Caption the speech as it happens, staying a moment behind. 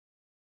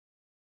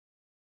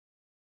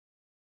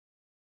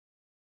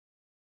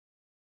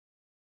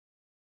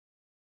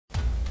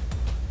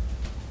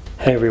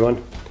Hey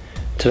everyone,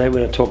 today we're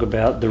going to talk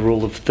about the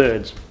rule of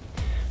thirds.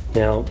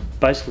 Now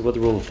basically what the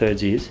rule of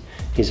thirds is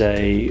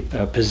a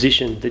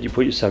position that you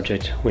put your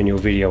subject when you're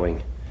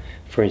videoing.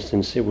 For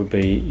instance, it would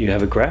be you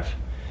have a graph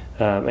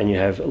and you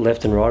have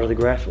left and right of the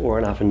graph or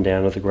an up and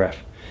down of the graph.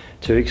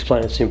 To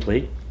explain it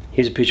simply,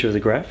 here's a picture of the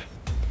graph.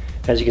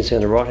 As you can see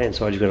on the right hand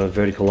side you've got a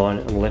vertical line,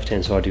 on the left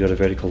hand side you've got a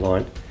vertical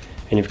line,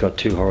 and you've got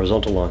two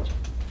horizontal lines.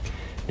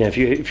 Now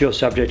if your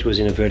subject was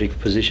in a vertical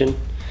position,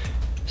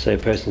 say a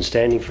person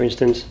standing for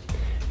instance,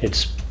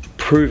 it's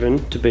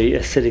proven to be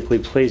aesthetically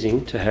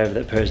pleasing to have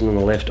that person on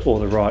the left or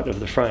the right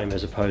of the frame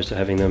as opposed to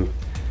having them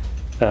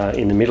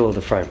in the middle of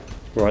the frame,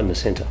 right in the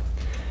center.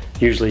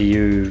 Usually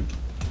even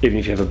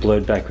if you have a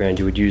blurred background,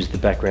 you would use the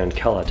background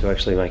color to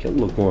actually make it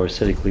look more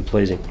aesthetically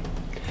pleasing.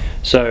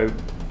 So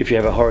if you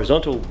have a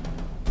horizontal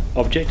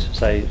object,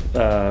 say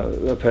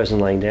a person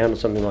laying down or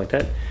something like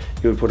that,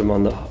 you would put them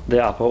on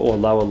the upper or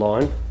lower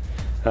line,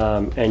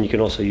 and you can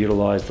also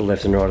utilize the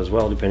left and right as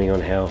well depending on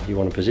how you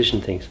want to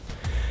position things.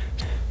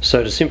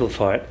 So to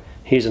simplify it,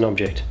 here's an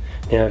object.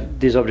 Now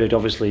this object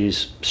obviously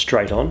is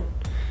straight on,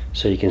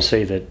 so you can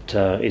see that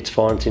it's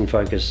fine, it's in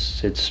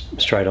focus, it's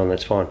straight on,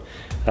 that's fine.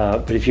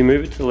 But if you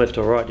move it to the left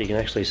or right, you can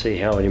actually see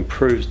how it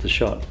improves the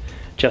shot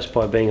just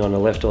by being on the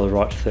left or the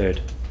right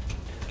third.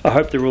 I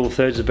hope the rule of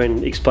thirds has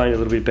been explained a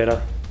little bit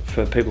better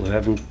for people who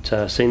haven't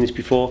seen this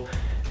before,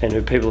 and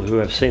for people who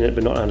have seen it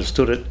but not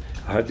understood it.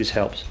 I hope this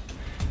helps.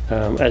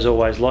 As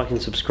always, like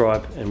and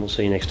subscribe, and we'll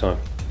see you next time.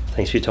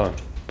 Thanks for your time.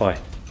 Bye.